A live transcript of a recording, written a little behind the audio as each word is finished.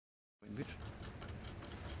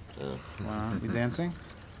No. Wow. You dancing?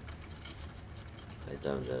 I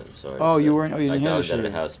don't. I'm sorry. Oh, you weren't. Oh, you didn't hear this shit. shit.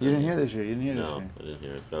 You didn't hear this shit. You didn't hear this shit. No, I didn't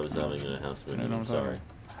hear it. But I was having a house You meeting. know what I'm I'm sorry. talking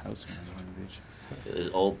about? House meeting on the beach. There's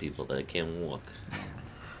old people that can't walk.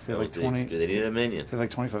 So they have like 20. They need a minion. They have like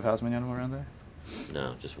 25 house minyanim around there.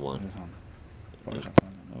 No, just one. There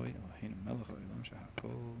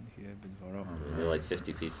were like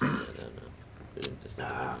 50 people in there. I don't know. They didn't just need a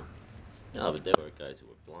minion. No, but there were guys who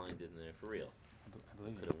were blind in there for real.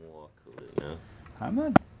 Who couldn't walk. I'm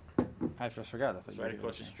not. I first forgot. It's right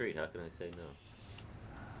across the street. How can I say no?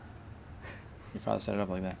 Your father set it up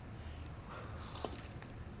like that.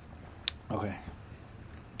 Okay.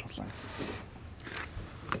 That's fine.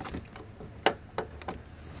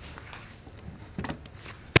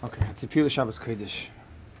 Okay, it's a pure Shabbos Kodesh.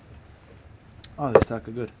 Oh, this taka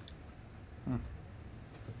good. That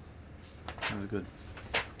was good.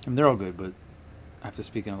 I mean, they're all good, but I have to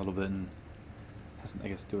speak in a little bit and has, I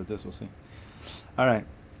guess, to do with this. We'll see. All right.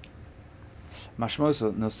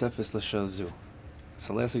 Mashmosa nosefes l'shazu.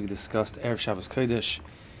 So last week we discussed Erev Shabbos Kodesh,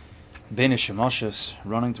 Bein Shemoshes,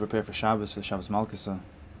 running to prepare for Shabbos, for the Shabbos Malkusa,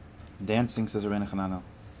 dancing, says Rabbeinu Chananel,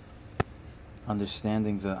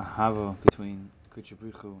 understanding the ahava between Kodesh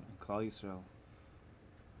Baruch Hu and Klal Yisrael.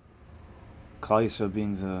 Klal Yisrael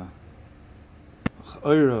being the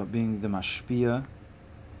Ch'oira, being the Mashpia.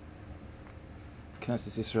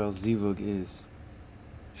 Knesset Yisrael's Zivug is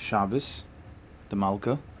Shabbos, the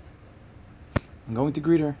Malka. I'm going to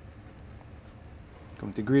greet her.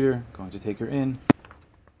 Going to take her in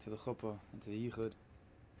to the chuppah and to the yichud,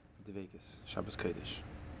 the Vekas, Shabbos Kodesh.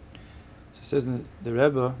 So it says in the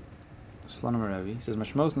Rebbe, Slonim Rebbe, he says,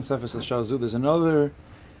 Mashmos Nosefes L'Shazu, there's another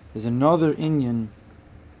inyan,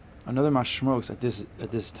 another mashmos at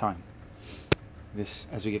this time. This,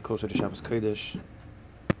 as we get closer to Shabbos Kodesh,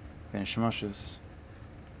 Ben Shemoshes.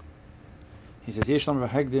 He says, Yesh Lam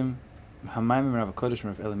V'Hegdim, Hamaimim Rav HaKodesh,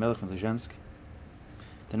 Rav Elimelech Melizhensk.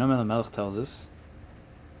 The Noam Elimelech tells us,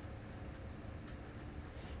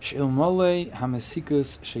 She'ilmolei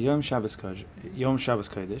hamesikus sheyom Shabbos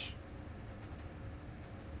Kodesh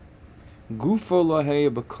gufo lahei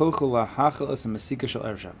b'kocho lahachal as a mesika shel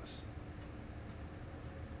Erev Shabbos.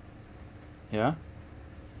 Yeah?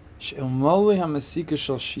 She'ilmolei hamesikus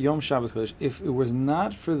shel yom Shabbos Kodesh, if it was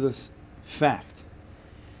not for this fact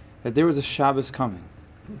that there was a Shabbos coming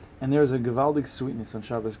and there was a gewaldig sweetness on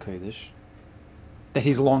Shabbos Kodesh that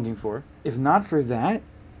he's longing for, if not for that,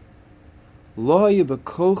 he wouldn't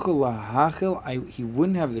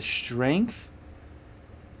have the strength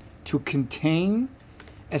to contain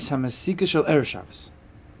es hamasikas shel Erev Shabbos,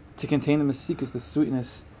 to contain the masikas, the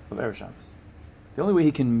sweetness of Erev Shabbos. The only way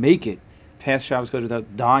he can make it past Shabbos Kodesh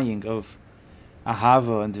without dying of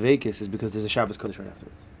ahava and dveikis is because there's a Shabbos Kodesh right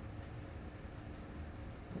afterwards.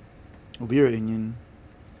 Ubira inyan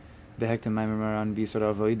behektem maimer maran bisar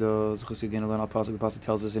avodah zchus again alone al pasuk. The pasuk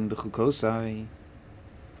tells us in Bechukosai.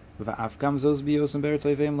 Kadosh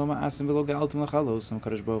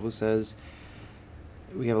Baruch Hu says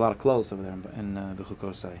we have a lot of clothes over there in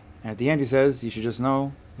Bechukosai. And at the end he says you should just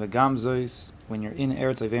know v'gam zois when you're in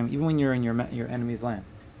Eretz Avim, even when you're in your enemy's land,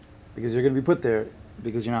 because you're going to be put there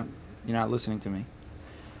because you're not listening to me.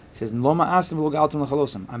 He says I'm not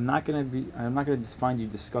going to find you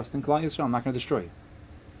disgusting, Klal Yisrael. I'm not going to destroy you.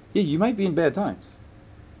 Yeah, you might be in bad times,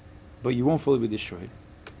 but you won't fully be destroyed.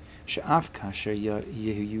 That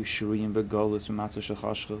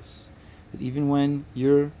even when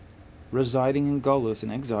you're residing in Golus,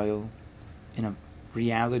 in exile, in a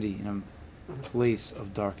reality, in a place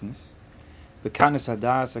of darkness, a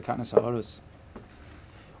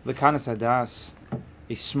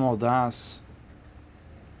small das,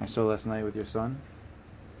 I saw last night with your son.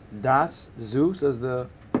 Das zu says the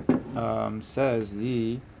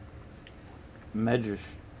Medrash.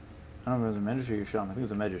 I don't know if it was a Medrash or Yerushalmi. I think it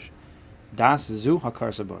was a Medrash. Das zu hakar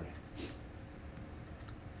sabari.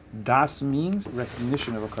 Das means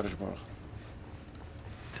recognition of a Kadosh Baruch.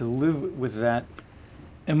 To live with that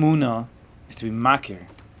emunah is to be makir,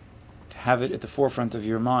 to have it at the forefront of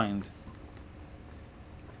your mind.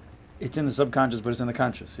 It's in the subconscious, but it's in the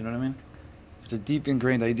conscious. You know what I mean? It's a deep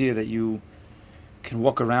ingrained idea that you can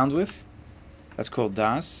walk around with. That's called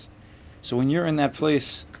das. So when you're in that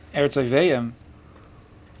place, Eretz Avayim,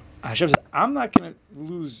 Hashem says, I'm not going to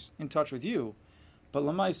lose in touch with you, but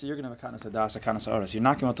Lamaisa, you're going to have a katnas hadas, a katnas haaras. You're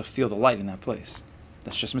not going to feel the light in that place.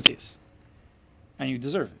 That's just mitzvahs. And you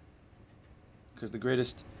deserve it. Because the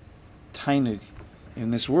greatest tainug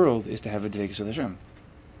in this world is to have a dveikus with Hashem.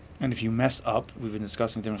 And if you mess up, we've been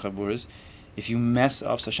discussing different chaburas, if you mess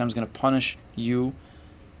up, so Hashem's going to punish you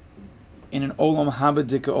in an olam haba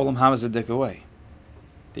dika, olam haba zadika way.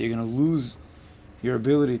 That you're going to lose your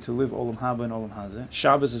ability to live Olam Haba and Olam Hazeh.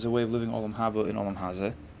 Shabbos is a way of living Olam Haba and Olam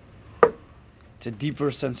Hazeh. It's a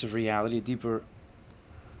deeper sense of reality, a deeper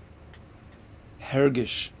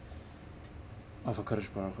hergish of a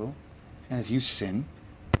Kodesh Baruch Hu. And if you sin,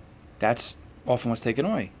 that's often what's taken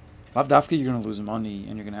away. Lav Dafka, you're going to lose money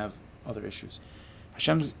and you're going to have other issues.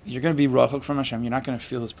 You're going to be rachok from Hashem. You're not going to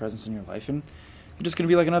feel His presence in your life, and you're just going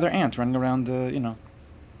to be like another ant running around,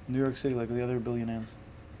 New York City like the other billion ants.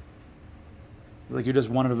 Like you're just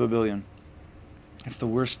one out of a billion. It's the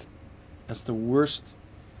worst. That's the worst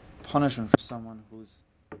punishment for someone who's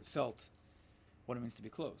felt what it means to be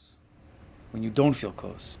close. When you don't feel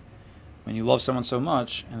close, when you love someone so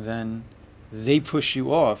much and then they push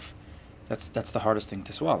you off, that's the hardest thing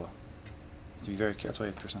to swallow. That's why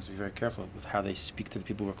a person has to be very careful with how they speak to the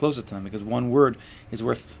people who are closest to them, because one word is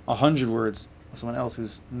worth 100 words of someone else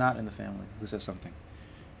who's not in the family who says something.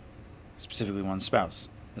 Specifically one's spouse,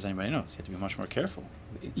 as anybody knows. You have to be much more careful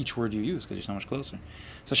each word you use because you're so much closer.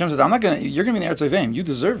 So Hashem says, you're going to be in the Eretz Oivim, you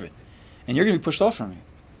deserve it, and you're going to be pushed off from me.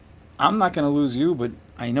 I'm not going to lose you, but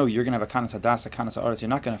I know you're going to have a kanas hadas, a kanas haaretz. You're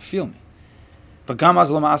not going to feel me. But gam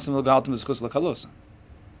az lo ma'asim lo galtim v'zchus l'kalosam.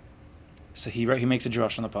 So he makes a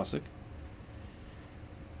drush on the pasuk.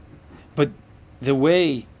 But the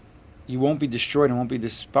way you won't be destroyed and won't be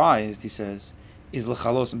despised, he says, is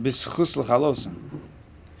l'chalosam, b'zchus l'chalosam.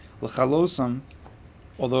 L'chalosam,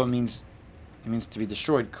 although it means to be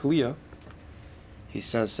destroyed, kliya. He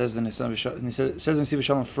says in Siv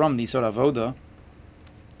Shalom from the Yisod Avoda,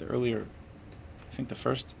 the earlier, I think the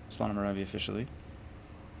first Slonim Arabi officially.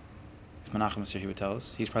 If Menachem was here, he would tell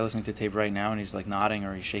us. He's probably listening to the tape right now, and he's like nodding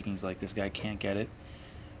or he's shaking. He's like, this guy can't get it.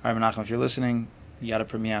 All right, Menachem, if you're listening, you got to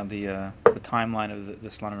print me out the timeline of the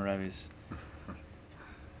Slonim Arabis.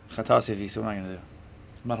 Chatasivi, so what am I going to do?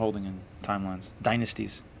 I'm not holding in timelines.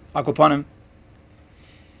 Dynasties. Akopanim.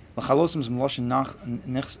 L'chalosam is Meloshin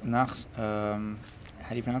Nachs. How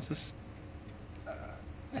do you pronounce this?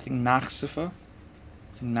 I think Nachsifa.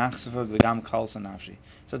 Nachsifa begam kalsa nafshi.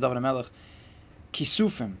 Says David HaMelech,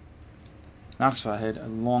 Kisufim. Nachsifa had a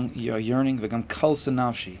long yearning. Begam kalsa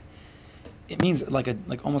nafshi. It means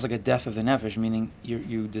almost like a death of the nefesh, meaning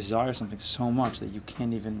you desire something so much that you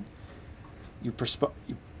can't even what's the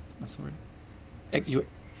word? You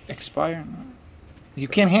expire. You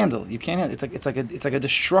can't handle. It's like a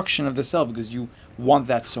destruction of the self because you want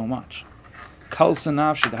that so much. Kalsa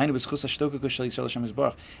nafshi.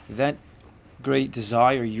 That great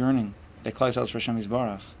desire, yearning that Klal Yisrael has for Hashem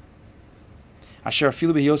Yisbarach. Asher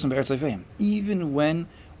afilu b'yosem be'eretz Oivim. Even when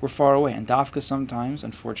we're far away, and dafka sometimes,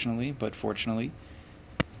 unfortunately, but fortunately,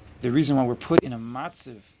 the reason why we're put in a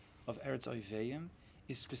matziv of Eretz Oivim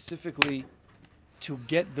is specifically to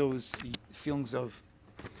get those feelings of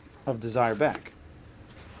desire back.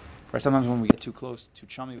 Right? Sometimes when we get too close, too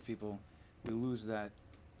chummy with people, we lose that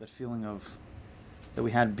feeling of that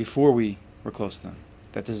we had before we were close to them.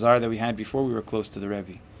 That desire that we had before we were close to the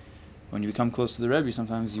Rebbe. When you become close to the Rebbe,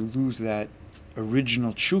 sometimes you lose that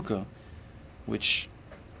original tshuka, which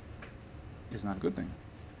is not a good thing.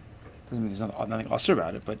 Doesn't mean there's nothing usher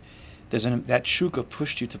about it, but that tshuka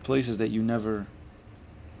pushed you to places that you never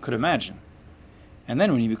could imagine. And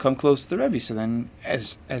then when you become close to the Rebbe, so then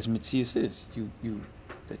as Mitzias is,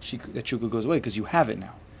 that tshuka goes away because you have it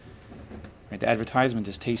now. Right? The advertisement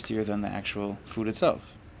is tastier than the actual food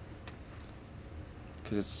itself.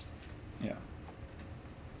 Because it's,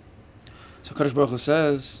 So Kodesh Baruch Hu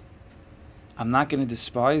says, I'm not going to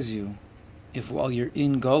despise you if while you're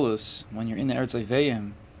in Golus, when you're in the Eretz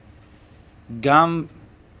Oivim, Gam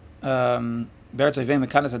Beretz Oivim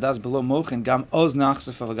Mekadas Hadas below Mochin Gam Oz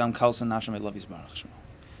Nachsefa Gam Kalsan Nashim Elav Yisbarach Shemo.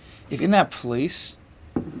 If in that place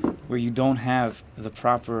where you don't have the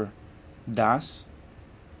proper das,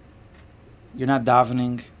 you're not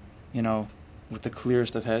davening, with the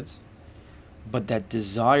clearest of heads, but that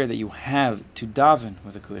desire that you have to daven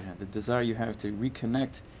with a clear head, the desire you have to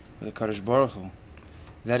reconnect with the Kodesh Baruch Hu,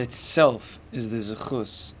 that itself is the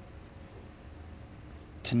zechus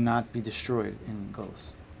to not be destroyed in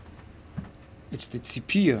Golus. It's the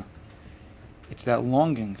tzipiyah, it's that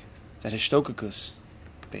longing, that hishtokakus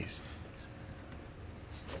base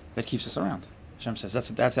that keeps us around. Hashem says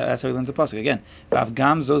that's how he learns the pasuk again.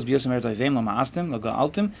 Hashem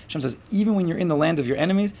says, even when you're in the land of your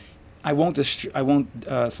enemies, I won't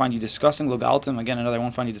find you disgusting. Lo ga'altim, again another, I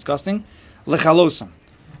won't find you disgusting. Lechalosam,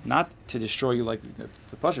 not to destroy you like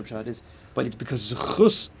the pasuk shot is, but it's because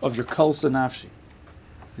zechus of your kalsa nafshi,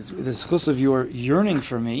 the zechus of your yearning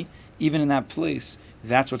for me, even in that place,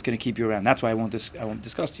 that's what's going to keep you around. That's why I won't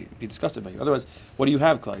disgust you, be disgusted by you. Otherwise, what do you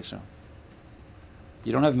have, Klal Yisrael?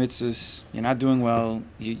 You don't have mitzvahs. You're not doing well.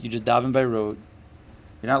 You just daven by rote.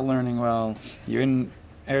 You're not learning well. You're in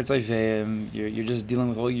Eretz Ayveim. You're just dealing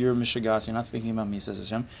with all your mishagas. You're not thinking about me, says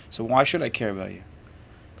Hashem. So why should I care about you?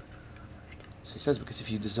 So he says, because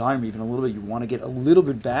if you desire me even a little bit, you want to get a little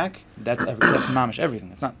bit back, that's mamish,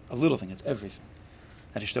 everything. It's not a little thing, it's everything.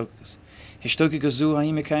 That Hishtokikus. Hishtokikus zu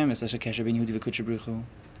hayim mekayim, it's a kesher ben Yehudi v'kudsh bruchu.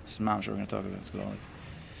 This is mamish we're going to talk about. It's good.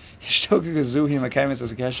 Hishtokikus zu hayim mekayim, it's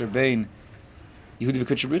a kesher ben Yehudi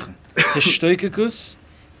v'kudsh bruchu. Hishtokikus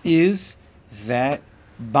is that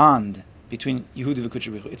bond between Yehudi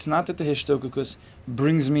v'kudsh bruchu. It's not that the Hishtokikus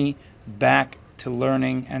brings me back to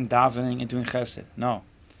learning and davening and doing chesed. No.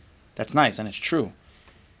 That's nice, and it's true.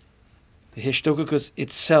 The Hishtokikus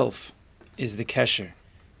itself is the kesher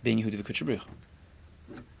bein Yehudi v'kudsh bruchu.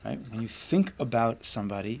 Right? When you think about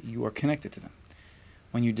somebody, you are connected to them.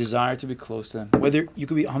 When you desire to be close to them, whether you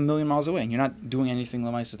could be 1,000,000 miles away and you're not doing anything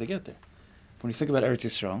l'maisa to get there. When you think about Eretz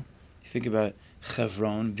Yisrael, you think about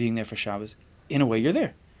Chevron, being there for Shabbos, in a way you're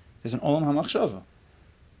there. There's an olam hamachshava.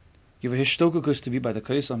 You have a Hishtokikus to be by the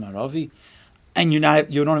Kaisel Maravi, and you don't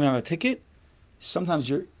even have a ticket. Sometimes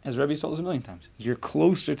you're, as Rebbe told us 1,000,000 times, you're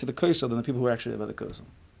closer to the Kaisel than the people who are actually by the Kaisel,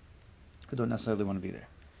 who don't necessarily want to be there.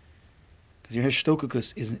 Because your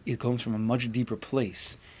Hishtokikus it comes from a much deeper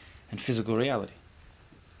place than physical reality.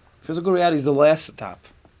 Physical reality is the last stop.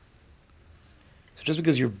 So just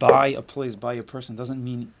because you're by a place, by a person, doesn't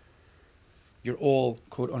mean you're all,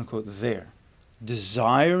 quote unquote, there.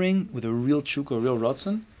 Desiring with a real chukka, a real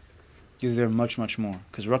ratzon, you're there much, much more.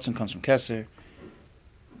 Because ratzon comes from keser,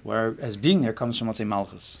 whereas being there comes from, let's say,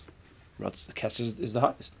 malchus. Keser is the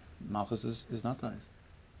highest. Malchus is not the highest.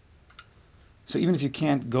 So even if you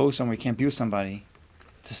can't go somewhere, you can't be with somebody,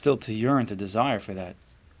 to yearn, to desire for that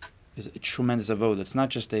is a tremendous avoda. It's not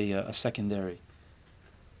just a secondary.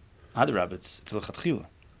 Adarab, it's l'chatchila.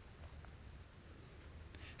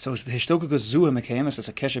 So it's the Hishtokikus zu mekayemes as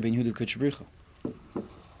a kesher ben Yehudi v'kudsh bruchu.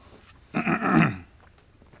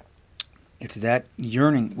 It's that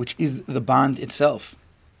yearning which is the bond itself.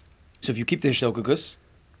 So if you keep the Hishtokikus,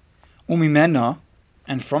 umimena,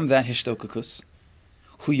 and from that Hishtokikus,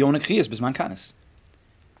 hu yonik chiyas b'zman katnus.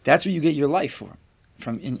 That's where you get your life for.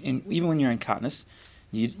 From even when you're in katnus,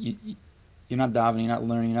 you're not davening, you're not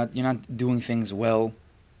learning, you're not doing things well.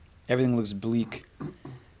 Everything looks bleak.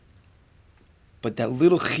 But that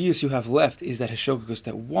little chiyas you have left is that Hishtokikus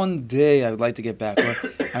that one day I would like to get back.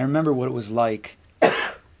 I remember what it was like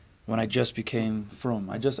when I just became frum.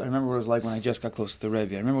 I remember what it was like when I just got close to the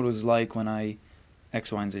Rebbe. I remember what it was like when I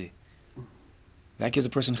X, Y, and Z. That gives a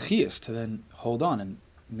person chiyas to then hold on, and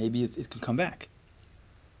maybe it can come back.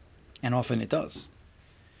 And often it does.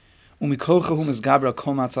 And from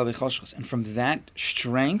that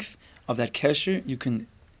strength of that kesher, you can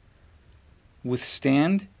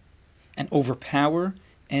withstand and overpower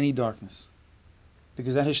any darkness.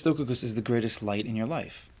 Because that Hishtokikus is the greatest light in your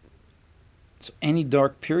life. So any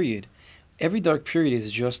dark period, every dark period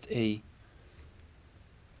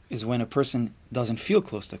is when a person doesn't feel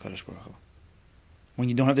close to Kadosh Baruch Hu. When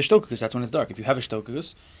you don't have the Hishtokikus, that's when it's dark. If you have a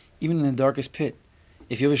Hishtokikus, even in the darkest pit,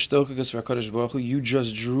 if you have a Hishtokikus for Kadosh Baruch Hu, you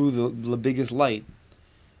just drew the biggest light.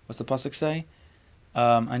 What's the pasuk say?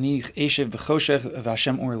 Ani eshev b'choshech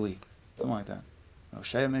v'Hashem orli. Something like that.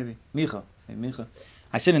 Oshaya maybe. Micha.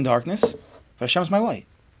 I sit in darkness, but Hashem's my light.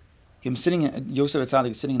 Yosef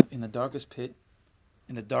Atzadik is sitting in the darkest pit,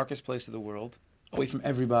 in the darkest place of the world, away from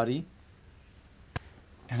everybody,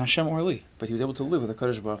 and Hashem orli. But he was able to live with the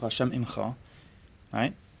Kodesh Baruch Hashem imcha,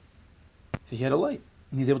 right? So he had a light,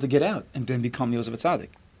 and he's able to get out and then become Yosef Atzadik.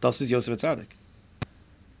 Thus is Yosef Atzadik.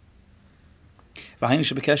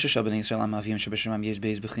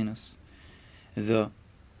 The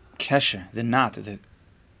kesher, the knot, the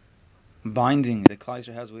binding that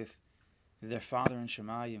Kleiser has with their father in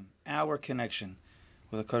Shemayim, our connection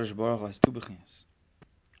with the Kodesh Baruch Hu has two bechinas.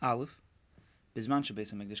 Aleph, bizman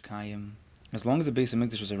shebeis hamikdash kayim, as long as the Beis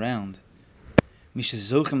Hamikdash was around,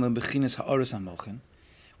 mishazochem lebechinas ha'aros hamochin,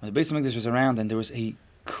 when the Beis Hamikdash was around and there was a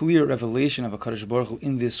clear revelation of a Kodesh Baruch Hu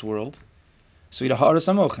in this world, so the ha'aros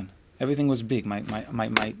hamochin, everything was big. My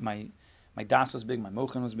das was big, my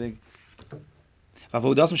mochin was big.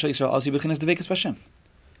 V'avodasam shel Yisrael also bechinas devekas b'Hashem.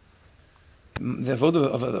 The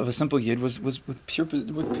avodah of a simple yid was with pure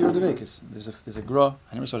devekas. There's a gra.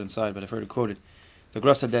 I never saw it inside, but I've heard it quoted. The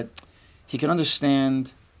gra said that he can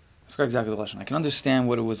understand. I forgot exactly the lesson. I can understand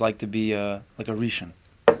what it was like to be like a rishon.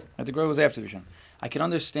 Right? The gra was after the rishon. I can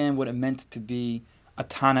understand what it meant to be a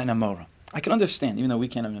tana and a mora. I can understand, even though we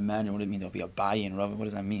can't even imagine what it means. There'll be a bayi and rav. What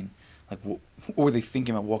does that mean? Like, what were they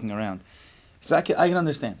thinking about walking around? So I can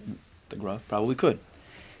understand. The gra probably could.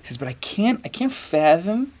 He says, but I can't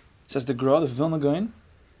fathom. Says the Gra, the Vilna Gaon,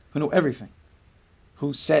 who know everything,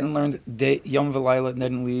 who sat and learned Yom V'Layla,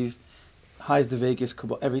 didn't leave, highs Devekis,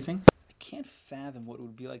 Kabbalah, everything. I can't fathom what it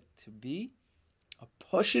would be like to be a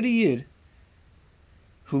Pashut Yid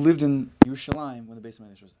who lived in Yerushalayim when the Beis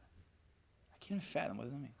Hamikdash was there. I can't even fathom. What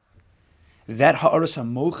does that mean? That Ha'aras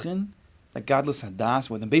HaMochin, that godless Hadas,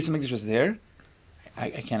 when the Beis Hamikdash was there, I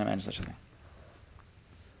can't imagine such a thing.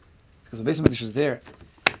 Because the Beis Hamikdash was there,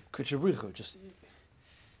 just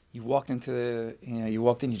you walked in,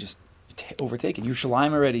 you just overtaken.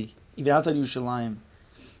 Yerushalayim already, even outside Yerushalayim,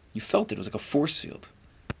 you felt it. It was like a force field.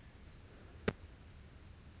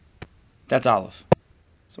 That's Aleph.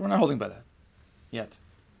 So we're not holding by that yet.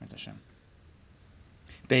 Hashem.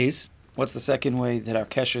 Beis, what's the second way that our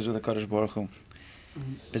kesher is with the Kodesh Baruch Hu?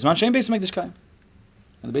 Bisman Shem Beis Hamikdash Kaim.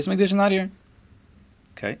 And the Beis Hamikdash is not here.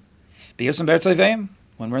 Okay. B'yosem Be'eretz Oiveim,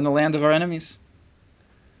 when we're in the land of our enemies.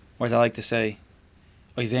 Or as I like to say,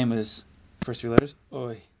 Oiveim is first three letters.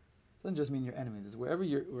 Oi. It doesn't just mean your enemies. It's wherever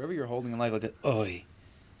you're holding in life, like Oi.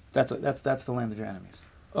 That's the land of your enemies.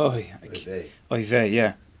 Oi. Oivei,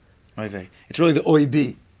 yeah. Oivei. It's really the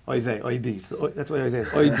Oibi. Oivei, Oibi. That's what Oivei is.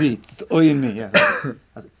 Oibi. It's the Oi in me. Yeah.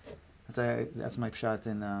 That's my pshat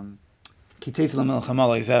in Kiteiz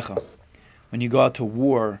L'Melchamal Oivecha. When you go out to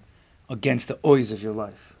war against the Ois of your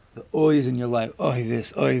life. The Ois in your life. Oi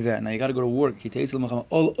this, Oi that. Now you got to go to war. Kiteiz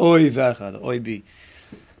L'Melchamal Oivecha. The Oibi.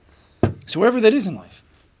 So wherever that is in life.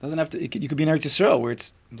 Doesn't have to. You could be in Eretz Yisrael where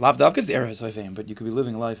it's Lav Davka is the Eretz Oivim, but you could be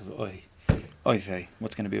living a life of Oi. Oivei.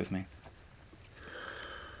 What's going to be with me?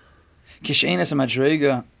 Kishein a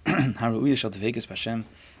madrega haruya shel devekes b'Hashem.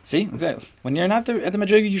 See, exactly. When you're not at the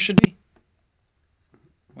madrega, you should be.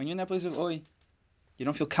 When you're in that place of Oi, you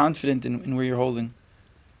don't feel confident in where you're holding,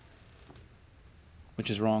 which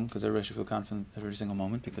is wrong because everybody should feel confident every single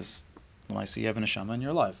moment because I see you have a neshama and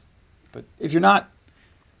you're alive. But if you're not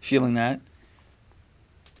feeling that,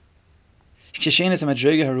 you're not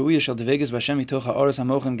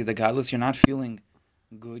feeling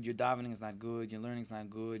good, your davening is not good, your learning is not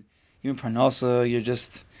good, you're in parnasa, you're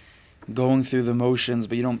just going through the motions,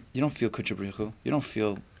 but you don't feel kudsh b'richu, you don't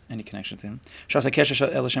feel any connection to him.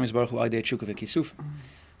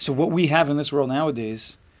 So what we have in this world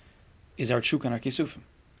nowadays is our chuk and our kisufim.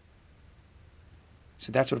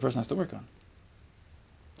 So that's what a person has to work on,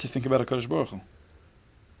 to think about HaKadosh Baruch Hu.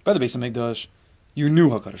 By the Beis Hamikdash, you knew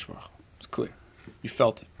HaKadosh Baruch Hu. It's clear. You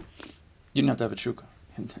felt it. You didn't have to have a tshuka.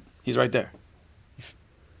 He's right there.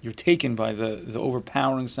 You're taken by the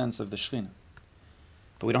overpowering sense of the Shekhinah.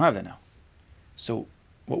 But we don't have that now. So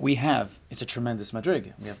what we have, it's a tremendous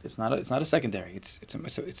madrig. It's not a secondary. It's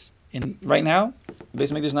in right now. The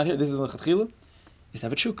Beis Hamikdash is not here. This is the lechatchila. Is to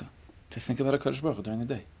have a tshuka, to think about a Kodesh Baruch Hu during the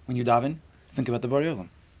day. When you daven, think about the Bar Yolam.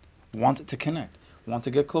 Want to connect. Want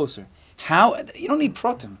to get closer. How? You don't need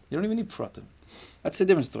pratim. You don't even need pratim. That's a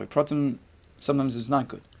different story. Pratim, sometimes it's not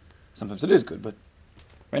good. Sometimes it is good, but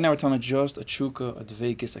right now we're talking about just a tshuka, a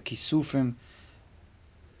dveikis, a kisufim,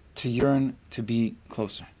 to yearn to be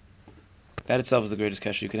closer. That itself is the greatest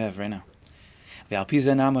kesher you could have right now. Now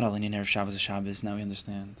we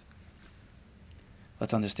understand.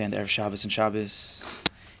 Let's understand Erev Shabbos and Shabbos.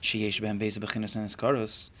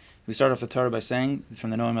 We start off the Torah by saying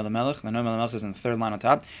from the Noam Elimelech. The Noam Elimelech says in the third line on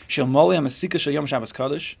top,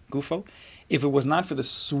 if it was not for the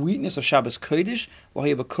sweetness of Shabbos Kodesh, I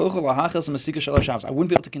wouldn't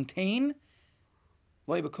be able to contain.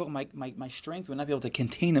 My strength would not be able to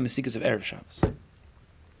contain the Mesikas of Erev Shabbos.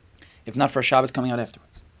 If not for Shabbos coming out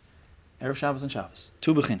afterwards. Erev Shabbos and Shabbos.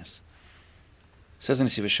 Two bechinas. Says in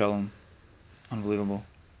Nesiv Shalom. Unbelievable.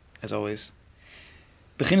 As always.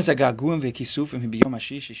 Bechinas agaguim ve'kisufim biyom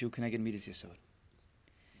hashish yeshu keneged midas yesod.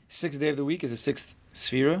 Sixth day of the week is the sixth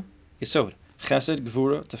sphera, yesod. Chesed,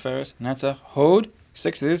 Gvura, Teferes, Netzach, Hod.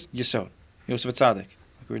 Sixth is yesod. Yosef Tzaddik,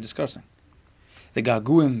 like we were discussing. The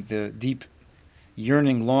gaguim, the deep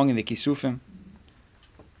yearning, longing, the kisufim,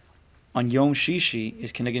 on Yom Shishi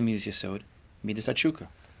is keneged midas yesod, midas hatshuka.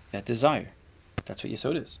 That desire. That's what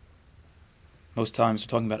yesod is. Most times we're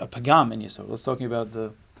talking about a pagam in yesod. Let's talk about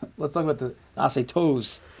the asay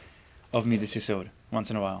tos of midas yesod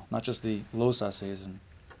once in a while, not just the los asays and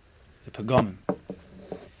the pagamim.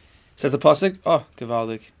 Says the pasuk,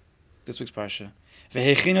 gevaldik, this week's parsha.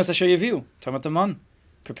 Vehechinos asher yaviu, talking about the man,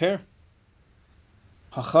 prepare.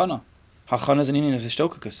 Hachana is an union of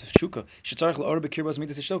hishtokakus, of tshuka. Shetzarich la'or bekirbas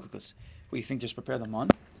midas hishtokakus. What you think? Just prepare the man?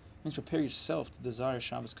 It means prepare yourself to desire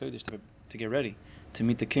Shabbos Kodesh, to get ready to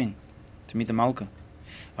meet the king, to meet the Malka.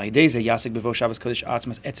 And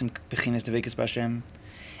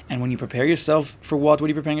when you prepare yourself for what are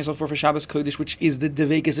you preparing yourself for Shabbos Kodesh, which is the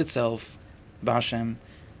Devekis itself, B'Hashem.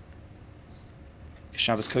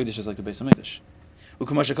 Shabbos Kodesh is like the Beis Hamikdash.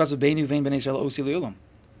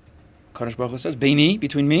 Kodesh Baruch Hu says, Beini,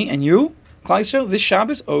 between me and you, Klal Yisrael, this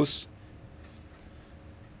Shabbos, Os.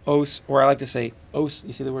 Os, or I like to say, Os,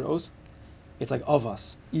 you see the word Os? It's like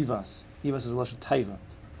Avas, Ivas. Ivas is a lashon Taiva.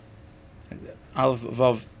 Aleph,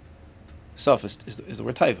 Vav, Sophist is the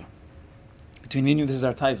word Taiva. Between me and you, this is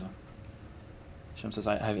our Taiva. Hashem says,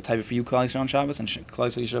 I have a Taiva for you, Klal Yisrael, on Shabbos, and Klal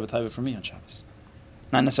Yisrael, you should have a Taiva for me on Shabbos.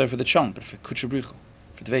 Not necessarily for the Chon, but for Kutsha Brichel,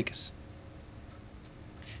 for Dveikus.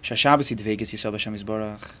 Shabbos Dveikus Yisrael B'Shem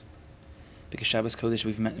Yisborach. Because Shabbos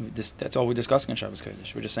Kodesh, that's all we're discussing on Shabbos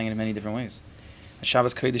Kodesh. We're just saying it in many different ways. And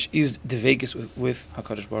Shabbos Kodesh is Dveikus with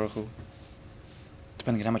HaKadosh Baruch Hu.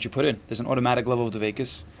 Depending on how much you put in. There's an automatic level of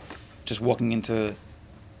Dveikus, just walking into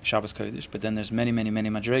Shabbos Kodesh, but then there's many, many, many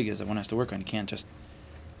madregas that one has to work on. You can't just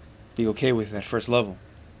be okay with that first level.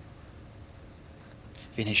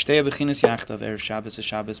 Erev Shabbos is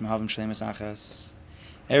Shabbos, Mahavim Shleimus Achas.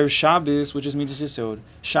 Erev Shabbos, which is Midas Yisod.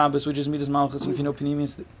 Shabbos, which is Midas Malchus. And if you know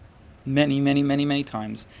Pnimis, many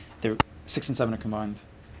times, they're 6 and 7 are combined.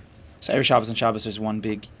 So Erev Shabbos and Shabbos is one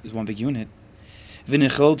big unit.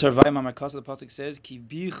 V'nichol Tarvai Mamarkas, the pasuk says, Ki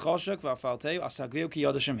bi choshak v'afalteu asagveu ki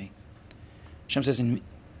yada shemi. Hashem says, in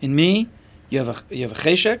me, you have a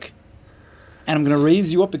cheshek, and I'm going to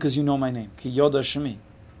raise you up because you know my name. Ki yada shemi.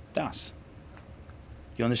 Das.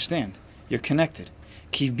 You understand. You're connected.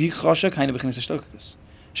 Ki bi choshak hainu b'chinas hashtokakus.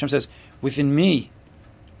 Hashem says, within me,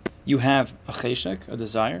 you have a cheshek, a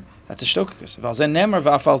desire. That's a shtokakus. V'alzen nemar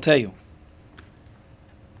v'afalteu.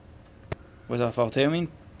 What does afalteu mean?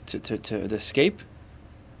 To escape.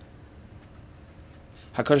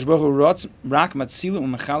 HaKadosh Baruch Hu rotz rak matzilu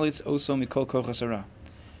u'mechalitz oso mikol kochas hara.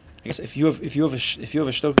 I guess if you have a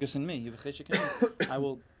shtokus in me, you have a cheshek in me, I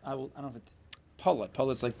don't know if it's polet.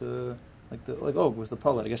 Polet's like Og was the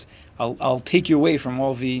polet. I guess I'll take you away from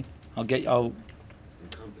all the.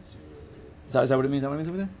 Encompass you. Is that what it means? Is that what it means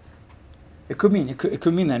over there? It could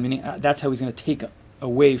mean that. Meaning that's how he's going to take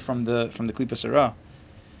away from the klipas hara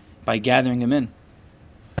by gathering him in.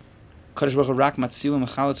 Kadosh Baruch Hu rak matzilu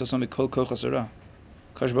u'mechalitz oso mikol kochas hara.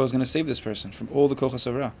 Kadosh Baruch Hu is going to save this person from all the kochas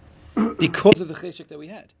hara because of the cheshek that we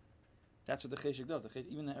had. That's what the cheshek does.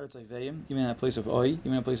 Even in Eretz Avayim, even in that place of Oi,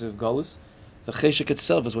 even in a place of Galus, the cheshek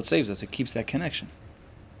itself is what saves us. It keeps that connection.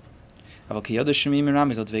 Aval ki yada shemi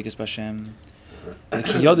miram is al dveikus b'Hashem. The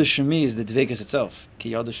ki yada shemi is the dveikus itself. Ki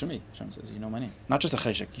yada shemi. Hashem says, you know my name. Not just a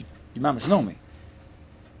cheshek. You mamish know me.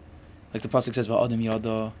 Like the pasuk says, va'adam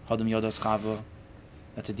yada schava.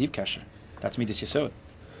 That's a deep kasher. That's midas yisod.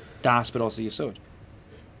 Das, but also yisod.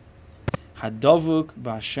 Hadavuk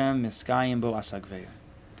b'Hashem miskayim bo asagveya.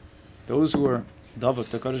 Those who are davuk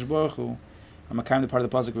to Kadosh Baruch Hu are makayim the part of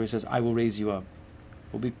the pasuk where he says, I will raise you up.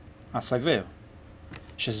 Will be asagveya.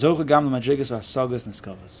 Shezocha gam l'madrigas v'asagas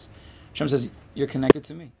niskavas. Hashem says, you're connected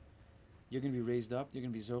to me. You're going to be raised up. You're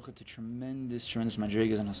going to be zocha to tremendous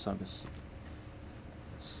madrigas and hasagas.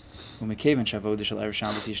 U'mekeven shavodah shel erev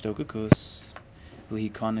Shabbos yishtokakus.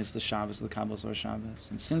 L'hikanis l'Shabbos l'kabos or Shabbos.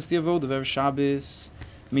 And since the avodah of erev Shabbos,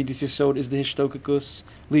 Midas Yisod is the hishtokakus,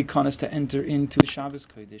 l'hikanis to enter into Shabbos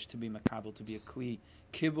Kodesh, to be makabel, to be a kli,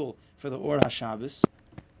 kibble for the or HaShabbos.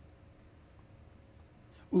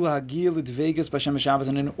 Ulahagil l'dveikus b'Hashem Shabbos,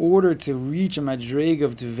 and in order to reach a madreg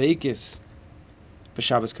of dveikus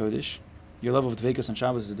b'Shabbos Kodesh, your level of dveikus on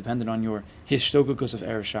Shabbos is dependent on your hishtokakus of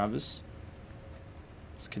erev Shabbos.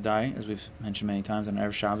 It's kedai, as we've mentioned many times on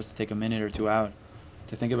erev Shabbos, to take a minute or two out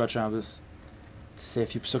to think about Shabbos, to say a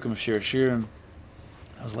few psukim of Shiur Shirim.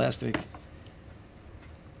 That was last week.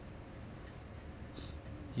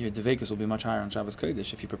 Your dveikus will be much higher on Shabbos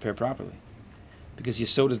Kodesh if you prepare properly, because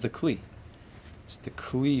Yesod is the kli. It's the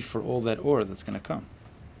kli for all that or that's going to come.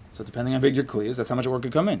 So depending on how big your kli is, that's how much work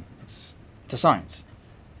could come in. It's a science.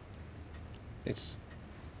 It's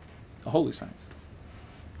a holy science.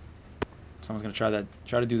 Someone's going to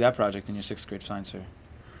try to do that project in your 6th grade science fair.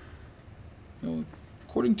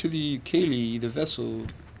 According to the keli, the vessel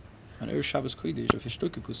on Erev Shabbos Kodesh of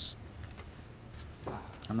Hishtokakus.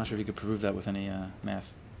 I'm not sure if you could prove that with any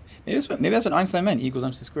math. Maybe that's what Einstein meant. E equals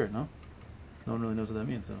MC squared. No one really knows what that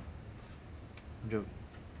means. So I'm joking.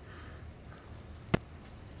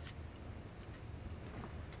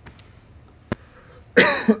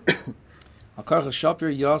 Al-Karcha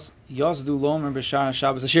Shapir Yazdu Lomer B'Shar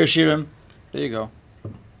Shabbos Ashir Shirim. There you go.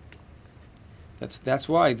 That's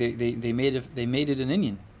why they made it an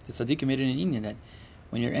Indian. The Tzaddikim made it an Indian that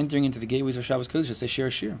when you're entering into the gateways of Shabbos Kodesh, you say Shir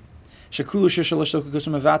Shirim. Shekulu Shir Shalosh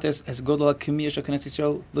Tokukusum Avates as Godal K'miyah Shakanes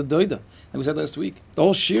Yisrael L'Doida. Like we said last week, the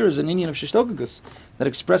whole Shir is an Indian of Shishtokukus that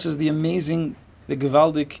expresses the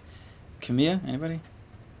Gevaldik K'miyah. Anybody?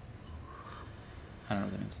 I don't know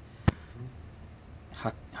what that means.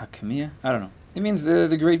 Hakamiya? I don't know. It means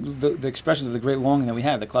the expressions of the great longing that we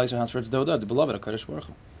have, that Klal Yisrael has for its Dodah, the beloved of Kodesh Baruch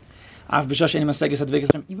Hu.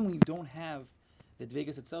 Even when you don't have the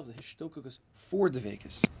Dvekas itself, the Hishtokukas for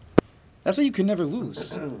Dvekas. That's why you can never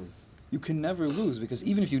lose. You can never lose, because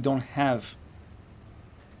even if you don't have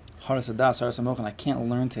Haras Hadas, Haras HaMochan, I can't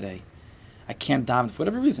learn today, I can't daven for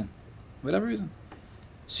whatever reason.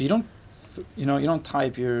 So you don't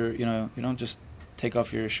type you don't just take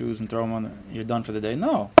off your shoes and throw them on, you're done for the day.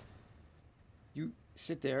 No. You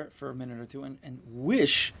sit there for a minute or two and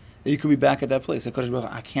wish that you could be back at that place. I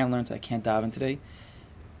can't learn today, I can't daven today,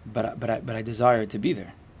 but I desire to be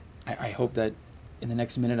there. I hope that in the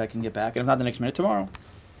next minute I can get back, and if not the next minute, tomorrow.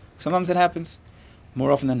 Sometimes it happens.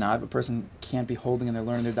 More often than not, a person can't be holding and they're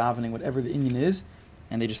learning, they're davening, whatever the Indian is,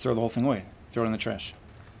 and they just throw the whole thing away, throw it in the trash.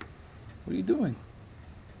 What are you doing?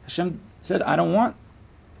 Hashem said, I don't want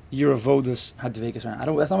your avodas hadvekas.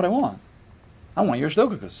 That's not what I want. I want your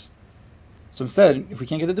shtokakas. So instead, if we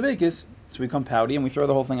can't get the dvekas, so we become pouty and we throw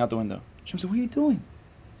the whole thing out the window. Hashem said, what are you doing?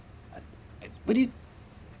 What are you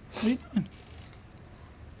doing?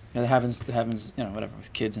 That happens, whatever,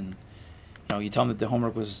 with kids, and you tell them that the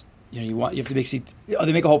homework was, you have to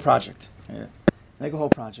they make a whole project. Yeah. Make a whole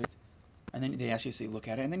project, and then they ask you to look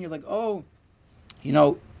at it, and then you're like,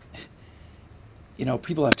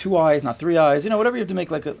 people have 2 eyes, not 3 eyes. Whatever you have to make,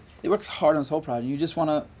 they work hard on this whole project. You just want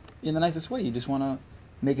to, in the nicest way, you just want to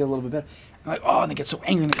make it a little bit better. And they get so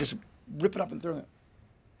angry and they just rip it up and throw it.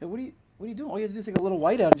 Hey, what are you doing? All you have to do is take a little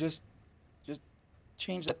white out and just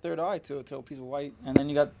change that third eye to a piece of white, and then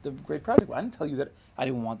you got the great project. Well, I didn't tell you that I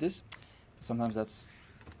didn't want this. But sometimes that's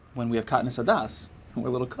when we have cotton and sadas, and we're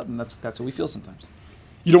a little cotton. That's what we feel sometimes.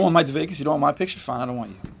 You don't want my Vegas, you don't want my picture, fine, I don't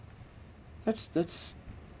want you. That's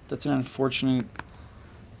an unfortunate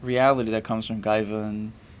reality that comes from Gaiva,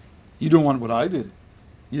 and you don't want what I did.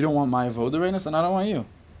 You don't want my avoda reinas, and I don't want you.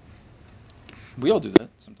 We all do that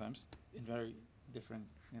sometimes in very different,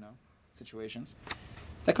 situations.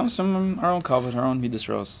 That comes from our own kavod, our own midas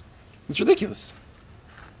ros. It's ridiculous.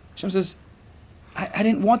 Hashem says, I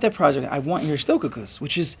didn't want that project. I want your shtokakus,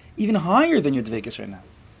 which is even higher than your dvekas right now.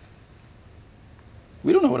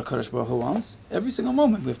 We don't know what a Kodesh Baruch Hu wants. Every single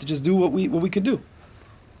moment, we have to just do what we could do.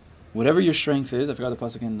 Whatever your strength is, I forgot the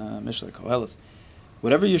pasuk in Mishlei Koheles.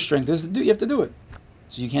 Whatever your strength is to do, you have to do it.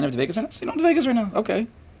 So you can't have dvekas right now? So you don't have dvekas right now. Okay,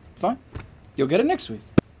 fine. You'll get it next week.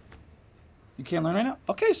 You can't learn right now?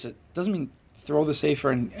 Okay, so it doesn't mean throw the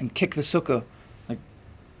sefer and kick the sukkah like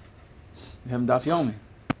we have in Daf Yomi.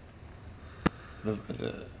 The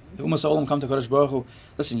Umas Olam come to Kodesh Baruch Hu.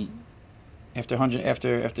 Listen, after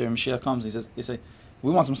Mashiach comes, they say,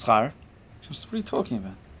 we want some schar. What are you talking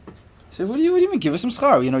about? He said, what do you mean? Give us some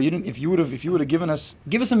schar. If you would have given us,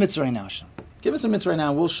 give us a mitzvah right now, Hashem. Give us a mitzvah right now,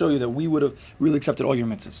 and we'll show you that we would have really accepted all your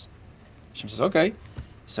mitzvahs. Hashem says, okay.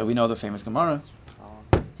 So we know the famous Gemara.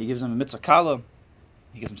 He gives them a mitzvah kala.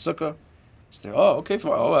 He gives them sukkah. So they're, okay,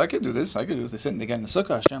 fine. I can do this. They sit and they get in the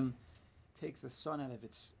sukkah. Hashem takes the sun out of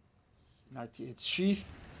its sheath.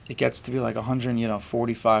 It gets to be like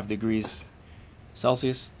 145 degrees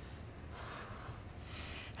Celsius.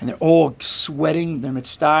 And they're all sweating. They're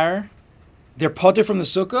mitzvah. They're potter from the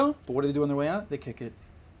sukkah. But what do they do on their way out? They kick it.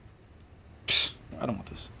 I don't want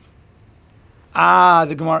this.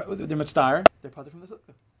 The Gemara, they're mitzvah. They're potter from the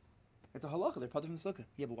sukkah. It's a halacha. They're potter from the sukkah.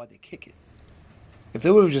 Yeah, but why'd they kick it? If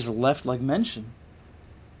they would have just left like mentioned,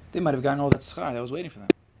 they might have gotten all that schar that was waiting for them.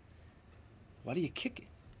 Why do you kick it?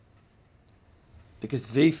 Because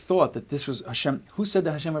they thought that this was Hashem. Who said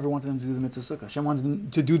that Hashem ever wanted them to do the mitzvah sukkah? Hashem wanted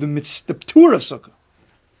them to do the tour of sukkah.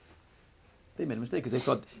 They made a mistake because they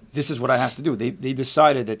thought this is what I have to do. They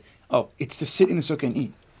decided that it's to sit in the sukkah and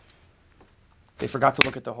eat. They forgot to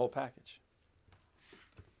look at the whole package.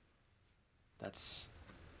 That's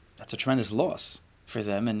a tremendous loss for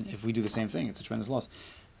them, and if we do the same thing, it's a tremendous loss.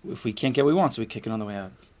 If we can't get what we want, so we kick it on the way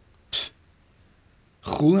out.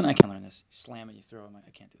 Chulin, I can't learn this. You slam it, you throw it.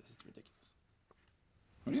 I can't do this. It's ridiculous.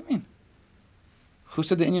 What do you mean? Who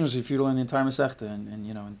said the Indian was if you learn the entire Masechta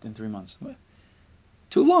in 3 months? What?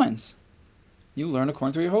 2 lines. You learn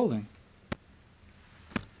according to what you're holding.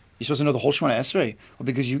 You're supposed to know the whole Shemona Esrei, or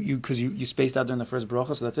because you spaced out during the first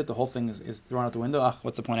bracha, so that's it. The whole thing is thrown out the window.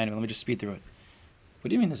 What's the point anyway? Let me just speed through it. What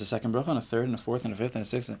do you mean? There's a second bracha, and a third, and a fourth, and a fifth, and a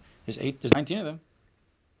sixth. There's 8. There's 19 of them.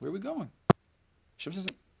 Where are we going? Hashem says,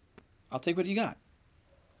 "I'll take what you got."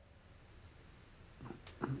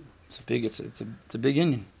 It's a big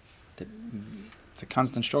Indian. It's a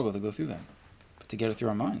constant struggle to go through that, but to get it through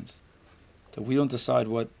our minds, that we don't decide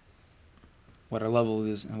what our level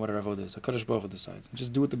is and what our avodah is. HaKadosh Baruch Hu decides.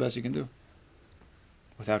 Just do it the best you can do,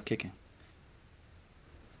 without kicking.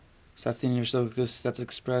 So that's the Indian Shtokus. That's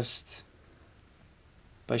expressed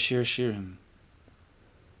by Shiur Shirim.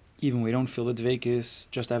 Even when we don't feel the dveikis,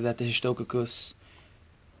 just have that the hishtokakus.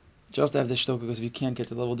 Just have the hishtokakus. If you can't get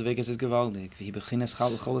to the level of dveikis, is gewaldig. V'hi b'chines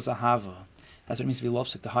cholos ahava. That's what it means to be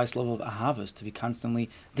lovesick. The highest level of ahava is to be constantly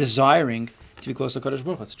desiring to be close to Kodesh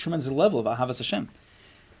Baruch Hu. It's a tremendous level of ahavas Hashem.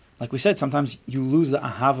 Like we said, sometimes you lose the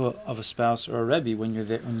ahava of a spouse or a rebbe when you're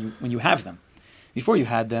there, when you have them. Before you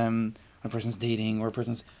had them, when a person's dating or a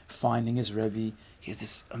person's finding his rebbe, he has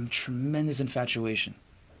this tremendous infatuation.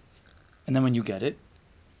 And then when you get it,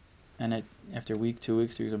 and after a week, 2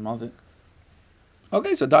 weeks, 3 weeks, a month,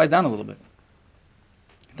 so it dies down a little bit.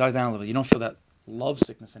 It dies down a little bit. You don't feel that love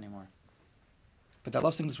sickness anymore. But that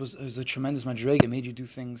love sickness was a tremendous madrega. It made you do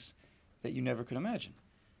things that you never could imagine.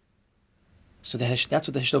 So that's what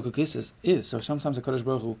the hishtokukis is. So sometimes the Kodesh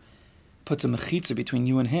Baruch Hu puts a mechitza between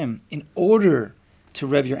you and him in order to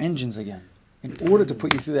rev your engines again, in order to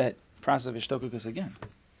put you through that process of hishtokukis again.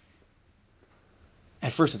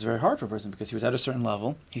 At first it's very hard for a person because he was at a certain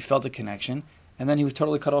level, he felt a connection, and then he was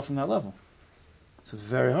totally cut off from that level. So it's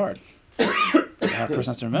very hard. That person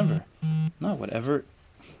has to remember, no, whatever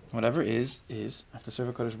is, I have to serve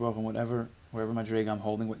a Kodesh Baruch Hu, wherever madrega I'm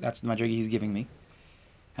holding, that's the madrega he's giving me.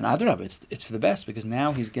 And adrabah, it's for the best, because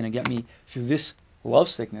now he's going to get me through this love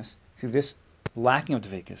sickness, through this lacking of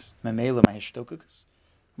dveikus, memela, my hishtokukus.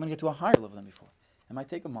 I'm going to get to a higher level than before. It might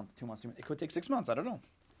take a month, 2 months, it could take 6 months, I don't know.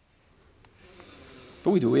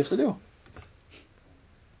 But we do what we have to do.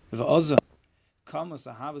 It's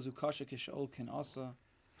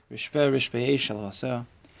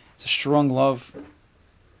a strong love.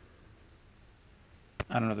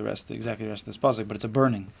 I don't know exactly the rest of this pasuk, but it's a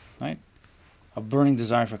burning, right? A burning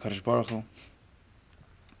desire for Kodesh Baruch Hu.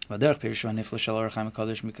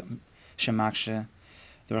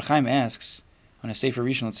 The Rechaim asks on a Sefer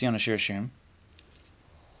Rishon L'Tzion Shiur Shirim,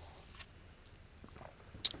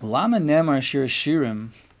 Lama nemar Shiur Shirim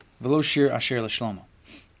v'lo Shir Asher L'Shlomo.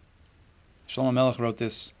 Shlomo Melech wrote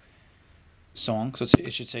this song, so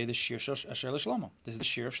it should say the Shir Asher L'Shlomo. This is the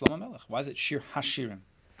Shir of Shlomo Melech. Why is it Shir HaShirim?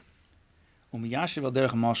 Umiyashiv al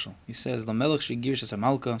derech mashal. He says, La Melech shigir shas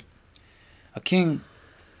malka, a king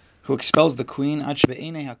who expels the queen.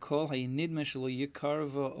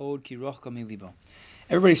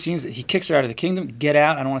 Everybody seems that he kicks her out of the kingdom. Get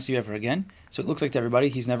out! I don't want to see you ever again. So it looks like to everybody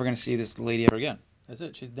he's never going to see this lady ever again. That's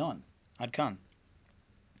it. She's done. Ad kan.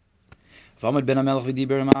 And then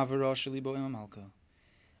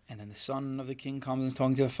the son of the king comes and is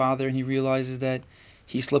talking to the father, and he realizes that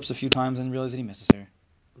he slips a few times and realizes that he misses her.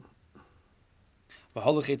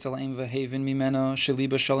 So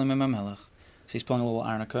he's pulling a little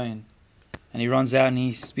Aaron HaKohen, and he runs out and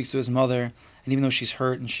he speaks to his mother, and even though she's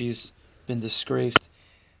hurt and she's been disgraced,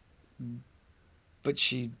 but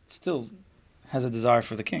she still has a desire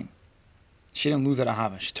for the king. She didn't lose that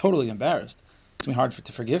ahava. She's totally embarrassed. It's been hard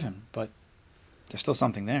to forgive him, but there's still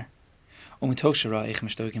something there. And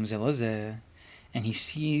he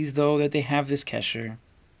sees, though, that they have this kesher,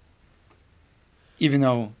 even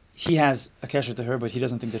though he has a kesher to her, but he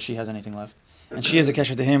doesn't think that she has anything left. And she has a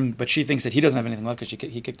kesher to him, but she thinks that he doesn't have anything left because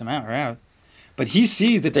he kicked him out or out. But he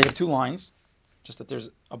sees that they have 2 lines, just that there's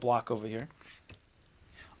a block over here.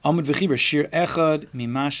 Amud v'chiber shir echad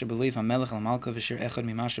mimashe b'leiv hamelech al-malka v'shir echad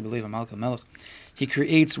mimashe b'leiv hamalka al-melech. He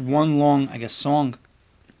creates one long, song.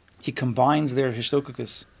 He combines their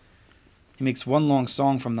hishtokukus. He makes one long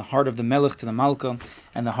song from the heart of the melech to the malka,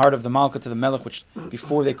 and the heart of the malka to the melech, which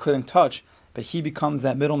before they couldn't touch, but he becomes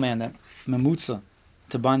that middleman, that memutza,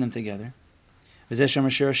 to bind them together. Shir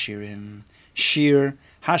HaShirim, Shir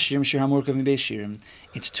HaMurkav Mibei Shirim.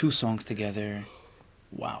 It's 2 songs together.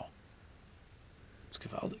 Wow. It's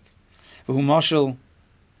gewaldig. V'hu mashal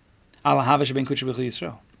al hava sheben kudsha b'chol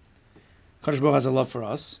Yisrael. Kodesh Baruch Hu has a love for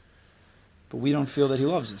us, but we don't feel that he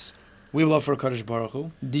loves us. We have love for Kodesh Baruch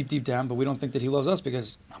Hu, deep down, but we don't think that he loves us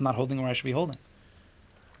because I'm not holding where I should be holding.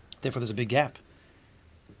 Therefore, there's a big gap.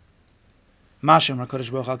 Mashem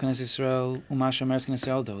HaKodesh Baruch Hu al Knesset Yisrael, u'mashem Eretz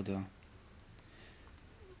Yisrael dodo.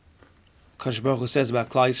 Kodesh Baruch Hu says about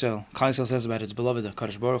Klal Yisrael. Klal Yisrael says about its beloved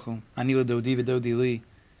Kodesh Baruch Hu. Ani l'dodi v'dodi li.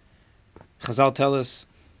 Chazal tell us.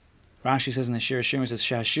 Rashi says in the Shiur Shiur, says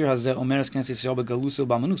Shashir hazeh omeres Knesset Yisrael begalusa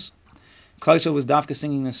u'balmanus. Klal Yisrael was dafka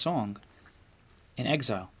singing this song in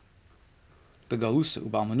exile. Begalusa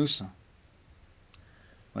u'balmanusa.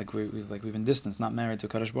 Like we've been distanced, not married to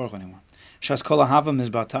Kodesh Baruch Hu anymore. Shas kol ahava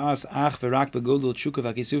mizbatas ach v'rak begodol tshuka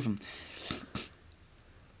v'kisufim.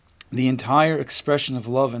 The entire expression of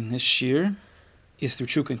love in this shir is through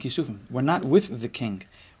chukah and kisufim. We're not with the king.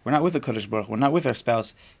 We're not with the Kodesh Baruch. We're not with our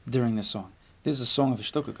spouse during this song. This is a song of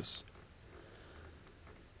hishtokukus,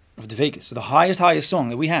 of dveikus. So the highest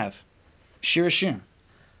song that we have, Shir HaShirim.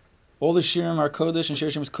 All the shirim are kodesh, and shir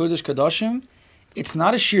shirim is kodesh kadoshim. It's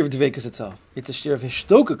not a shir of dveikus itself. It's a shir of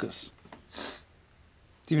hishtokakus.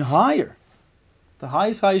 It's even higher. The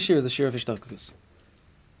highest shir is the shir of hishtokakus.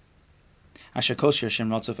 Asher kol shir shirim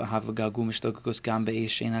rotzov ahav v'galgum hishtokakus gam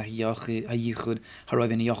be'esh shein hayichud haroi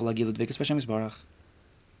v'niyachol agil dveikus b'Hashem Yisbarach.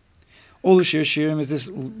 All the shir shirim is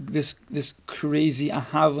this crazy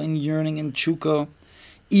ahava and yearning and tshuka,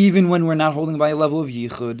 even when we're not holding by a level of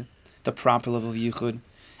yichud, the proper level of yichud,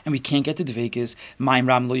 and we can't get to dveikus. Ma'im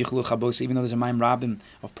rabim lo yichlu chabos, even though there's a ma'im rabim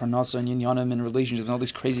of parnasa and yinyanim and relationships and all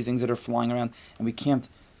these crazy things that are flying around, and we can't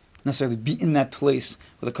necessarily be in that place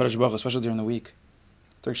with a Kodesh Baruch Hu, especially during the week.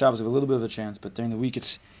 During Shabbos we have a little bit of a chance, but during the week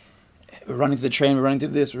we're running to the train, we're running to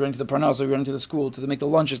this, we're running to the parnasa, we're running to the school to make the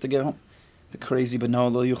lunches to get home. The crazy, but no,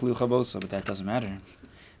 lo yuchlu chabosa, but that doesn't matter.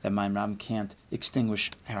 That ma'im rabim can't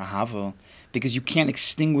extinguish our ahava, because you can't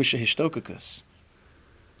extinguish a hishtokakus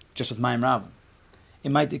just with ma'im rabim.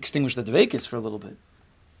 It might extinguish the dveikus for a little bit,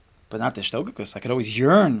 but not the hishtokakus. I could always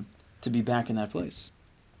yearn to be back in that place.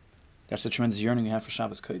 That's the tremendous yearning we have for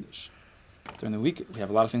Shabbos Kodesh. During the week, we have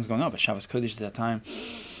a lot of things going on, but Shabbos Kodesh is that time.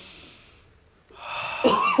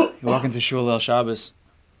 You walk into Shul El Shabbos,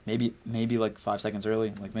 maybe like 5 seconds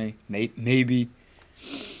early, like me, maybe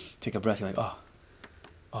take a breath. You're like,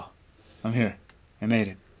 oh, I'm here, I made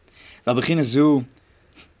it.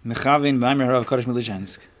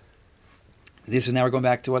 This is now we're going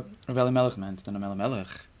back to what Rav Elimelech meant. The Rav Elimelech,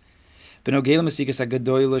 that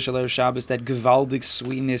gewaldig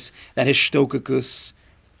sweetness, that hishtokakus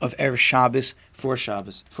of Erev Shabbos, for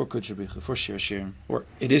Kodesh B'Chu, for Shir Shirim, or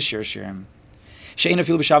it is Shir Shirim. Even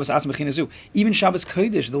Shabbos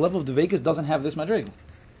Kodesh, the level of dveikus doesn't have this madrig,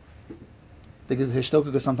 because the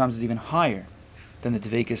hishtokakus sometimes is even higher than the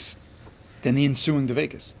dveikus, than the ensuing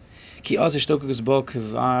dveikus. Ki az hishtokakus bo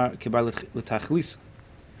kibar l'tachlis.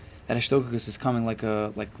 That hishtokakus is coming like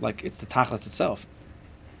it's the tachlis itself.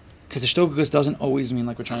 Because hishtokakus doesn't always mean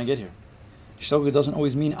like we're trying to get here. Hishtokakus doesn't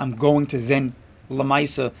always mean I'm going to then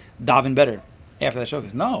lamaisa daven better after that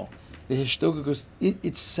hishtokakus. No. The hishtokakus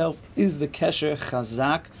itself is the kesher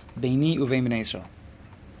chazak beini uvein b'nei Yisrael,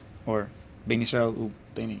 or bein Yisrael u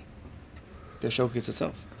beini. The hishtokakus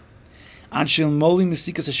itself. Anshil moli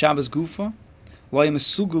mesikas haShabbos gufa, lo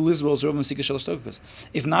yemesugul lizbol zrov mesikas shel hishtokakus.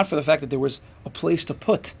 If not for the fact that there was a place to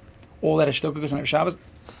put all that hishtokakus on Shabbos,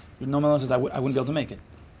 no man says I wouldn't be able to make it.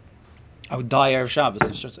 I would die Erev Shabbos.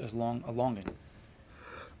 It's just a longing.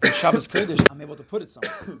 In Shabbos Kodesh, I'm able to put it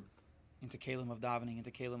somewhere. Into kalim of davening,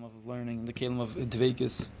 into kalim of learning, into kalim of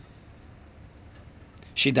dveikus.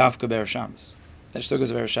 Shidavka be'er Shabbos. That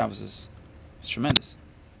hishtokakus of Erev Shabbos is tremendous.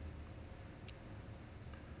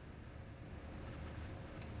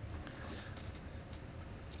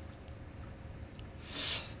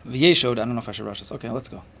 V'yeshod, I don't know if I should rush this. Okay, let's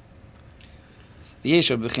go.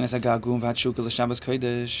 V'yeshod b'chinas ha'gagum v'hatshuka l'Shabbos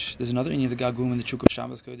Kodesh. There's another in the gagum and the chukah of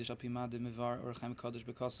Shabbos Kodesh. Al pi ma'ad mivar orchaim kodesh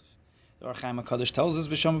b'kosef. The Orchaim HaKadosh tells us,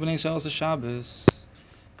 B'Shom B'nei Yisrael is a Shabbos.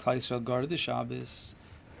 Klal Yisrael guarded the Shabbos.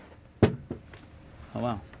 Oh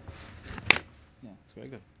wow. Yeah, it's very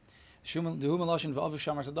good. Yosef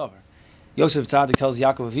Tzaddik tells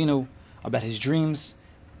Yaakov Avinu about his dreams,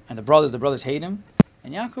 and the brothers hate him.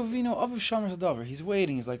 And Yaakov Avinu, Aviv Shamar Sadavar, he's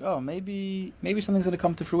waiting. He's like, oh, maybe something's going to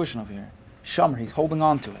come to fruition over here. Shamar, he's holding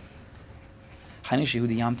on to it. What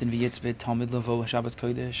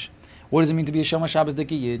does it mean to be a Shomer Shabbos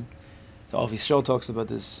Diki Yid? The Ovi Yisrael talks about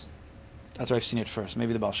this. That's where I've seen it first.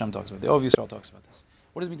 Maybe the Baal Shem talks about it. The Ovi Yisrael talks about this.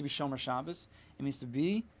 What does it mean to be Shomer Shabbos? It means to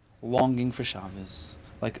be longing for Shabbos.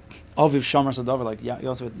 Like Aviv Shomer Sadavar, like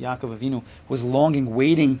Yosef Yaakov Avinu was longing,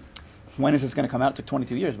 waiting. When is this going to come out? It took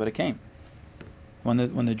 22 years, but it came. When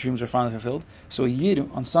the dreams were finally fulfilled. So a Yid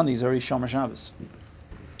on Sunday is already Shomer Shabbos.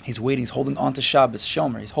 He's waiting. He's holding on to Shabbos.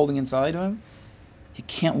 Shomer. He's holding inside of him. He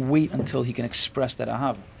can't wait until he can express that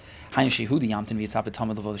ahava. He's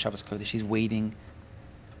waiting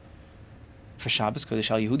for Shabbos Kodesh.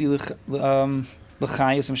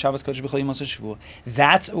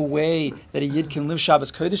 That's a way that a Yid can live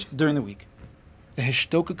Shabbos Kodesh during the week. The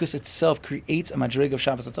hishtokakus itself creates a madrig of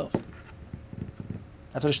Shabbos itself.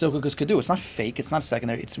 That's what hishtokakus could do. It's not fake. It's not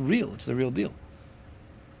secondary. It's real. It's the real deal.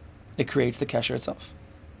 It creates the kesher itself.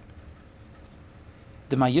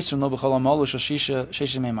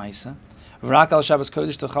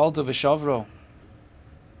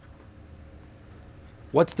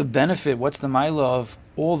 What's the benefit? What's the milah of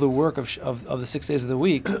all the work of the 6 days of the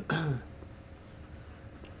week?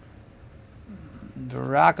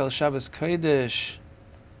 V'rak al Shabbos Kodesh.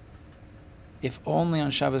 If only on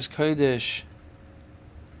Shabbos Kodesh,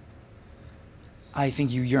 I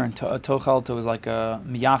think you yearn. Tochalto is like a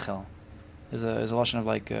miyachel. Is a lashon of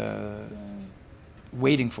like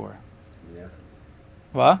waiting for.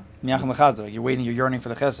 What? Miachim l'chazda. You're waiting. You're yearning for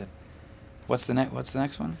the chesed. What's the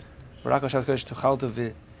next one? Barak Shabbos Kodesh Tuchalta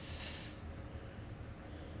vi.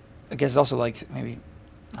 I guess it's also like maybe.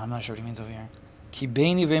 I'm not sure what he means over here. Ki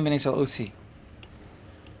beini ve'im b'nei Yisrael osi.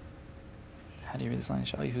 How do you read this line?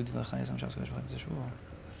 Shal Yehud l'chayis am Shabbos Kodesh v'chayim zeshuvah.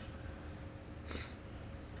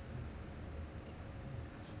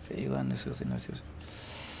 Ve'ila nusus nusus.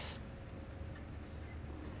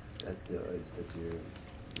 That's the ice that you're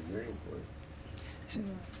yearning for.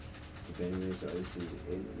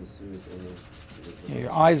 Yeah,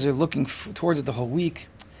 your eyes are looking towards it the whole week.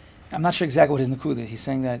 I'm not sure exactly what his nakuda is. He's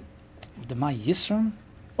saying that the ma yisram.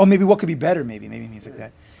 Oh, maybe what could be better? Maybe he means like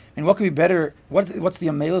that. And what could be better? What's the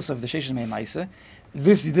amelus of the sheshes mei ma'isa?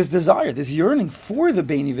 This desire, this yearning for the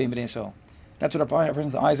beini ve'im b'nei Yisrael. That's what a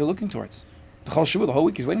person's eyes are looking towards. The whole shuvah, the whole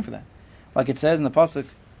week, he's waiting for that. Like it says in the pasuk.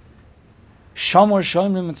 Shamor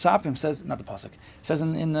Shomrim Mitzapim says, not the pasuk, says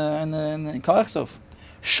in Kalech Sof,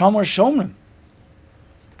 Shamor Shomrim.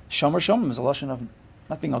 Shamor Shomrim is a lashon of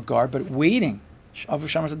not being a guard, but waiting. Avu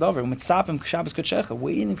Shamor Sadavar Mitzapim Shabbos Kodesh,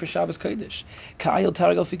 waiting for Shabbos Kodesh. Ka'ayil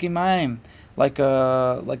Taragal Fikimayim, like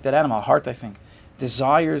that animal, a heart, I think,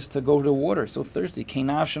 desires to go to the water, so thirsty.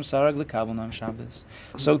 Keinav Shem Sarag Lekabel Nam Shabbos.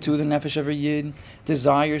 So too the nefesh of a yid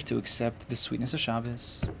desires to accept the sweetness of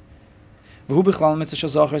Shabbos. This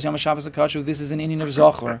is an Indian of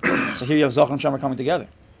Zohar. So here you have Zohar and Shomer coming together.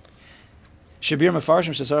 Shabir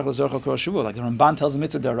Mefarshim Shesarach LeZohar Kol Shuvah, like the Ramban tells the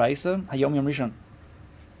mitzvah daraisa, Hayom Yom Rishon.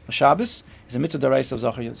 Shabbos is a mitzvah daraisa of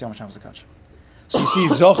Zohar Yom Shabbos HaKadosh. So you see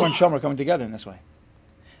Zohar and Shomer coming together in this way.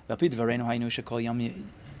 All the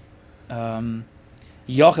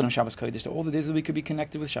days of the week could be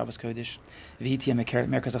connected with Shabbos Kodesh.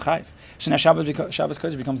 So now Shabbos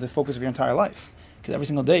Kodesh becomes the focus of your entire life, because every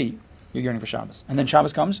single day you're yearning for Shabbos. And then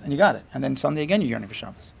Shabbos comes, and you got it. And then Sunday again, you're yearning for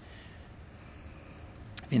Shabbos.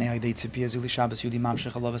 Through the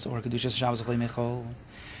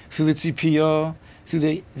tzipiyah, through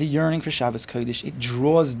the yearning for Shabbos Kodesh, it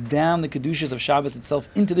draws down the kedushas of Shabbos itself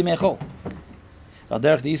into the mechol.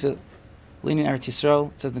 Leaning Eretz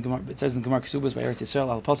Yisrael, it says in the Gemara Kesubos by Eretz Yisrael,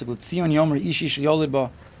 al pasuk l'tzion yomer ish ish yolid ba,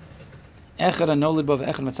 echad anolid ba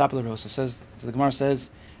ve'echad matzap l'rosa. Says, so the Gemara says,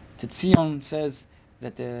 to Tzion says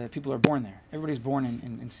that the people are born there. Everybody's born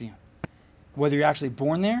in Tzion. Whether you're actually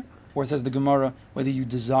born there, or it says the Gemara, whether you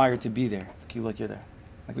desire to be there. It's like you're there.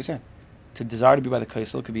 Like we said, to desire to be by the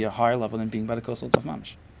Kosel could be a higher level than being by the Kosel itself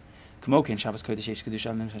mamish. Kamokin Shabbos Kodesh Yesh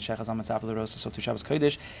Kedusha Shechaz Amatzap L'Rosa. So to Shabbos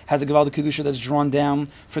Kodesh has a Gevaldik Kedusha that's drawn down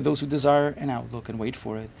for those who desire an outlook and wait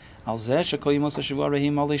for it. Al Zeh Shekol Yimos HaShavua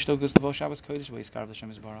Rehim Al Ishtokus Levo Shabbos Kodesh V'Yiskar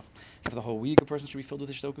L'Shem Yisbarach. For the whole week, a person should be filled with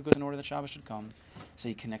Ishtokus in order that Shabbos should come. So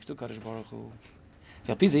he connects to Kodesh Baruch Hu.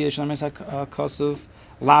 V'Alpizeh Yesh Lames HaKosuf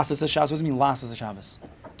Lasas HaShabbos. What does it mean Lasas HaShabbos?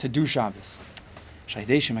 To do Shabbos.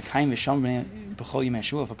 Shaydei Shemekayim V'Shamr B'Chol Yimei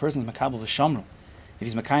Shua. If a person is Makabel V'Shamr, if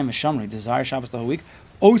he's Makayim V'Shamr, he desires Shabbos the whole week,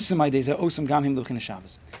 Osam Aydezeh Osam Gam Him L'B'china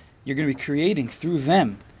Shabbos. You're going to be creating through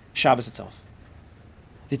them Shabbos itself.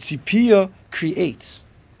 The tzipiyah creates.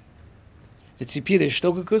 The tzipiyah, the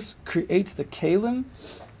shtokakus, creates the kalim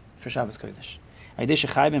for Shabbos Kodesh. Aydei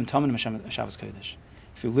Shechai B'Hem Tamim Shabbos Kodesh.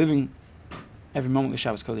 If you're living every moment with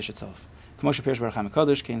Shabbos Kodesh itself. K'moshe Perish Baruch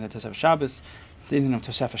HaMekodesh, Kein Zeh Tosefes Shabbos. The reason of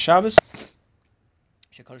Tosefes Shabbos.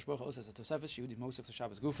 Kadosh Baruch Hu says a Tosefes Yehudi most of the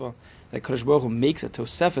Shabbos Gufa. That Kadosh Baruch Hu makes a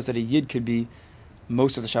Tosefes that a Yid could be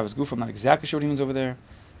most of the Shabbos Gufa. I'm not exactly sure what he means over there.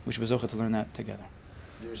 We should be zocheh to learn that together.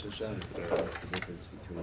 It's Shabbos, so what's the difference between